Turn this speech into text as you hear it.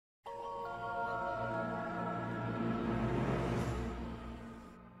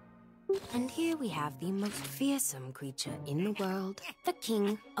And here we have the most fearsome creature in the world, the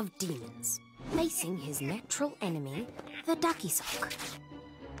King of Demons, facing his natural enemy, the Ducky Sock.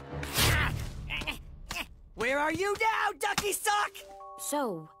 Where are you now, Ducky Sock?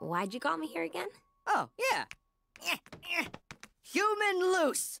 So, why'd you call me here again? Oh, yeah. Human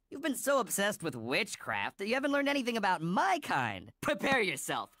Loose! You've been so obsessed with witchcraft that you haven't learned anything about my kind. Prepare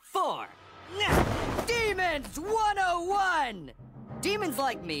yourself for Demons 101! Demons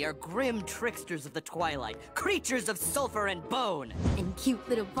like me are grim tricksters of the twilight, creatures of sulfur and bone. And cute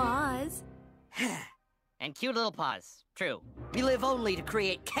little paws. And cute little paws, true. We live only to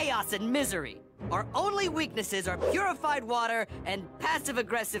create chaos and misery. Our only weaknesses are purified water and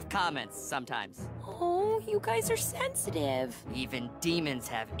passive-aggressive comments sometimes. Oh, you guys are sensitive. Even demons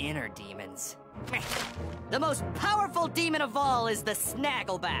have inner demons. The most powerful demon of all is the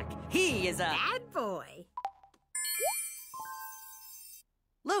Snaggleback. He is a... Bad boy.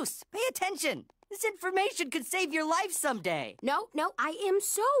 Loose, pay attention. This information could save your life someday. No, I am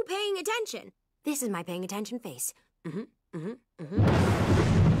so paying attention. This is my paying attention face.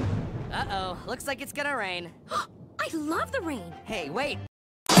 Uh-oh, looks like it's gonna rain. I love the rain. Hey, wait.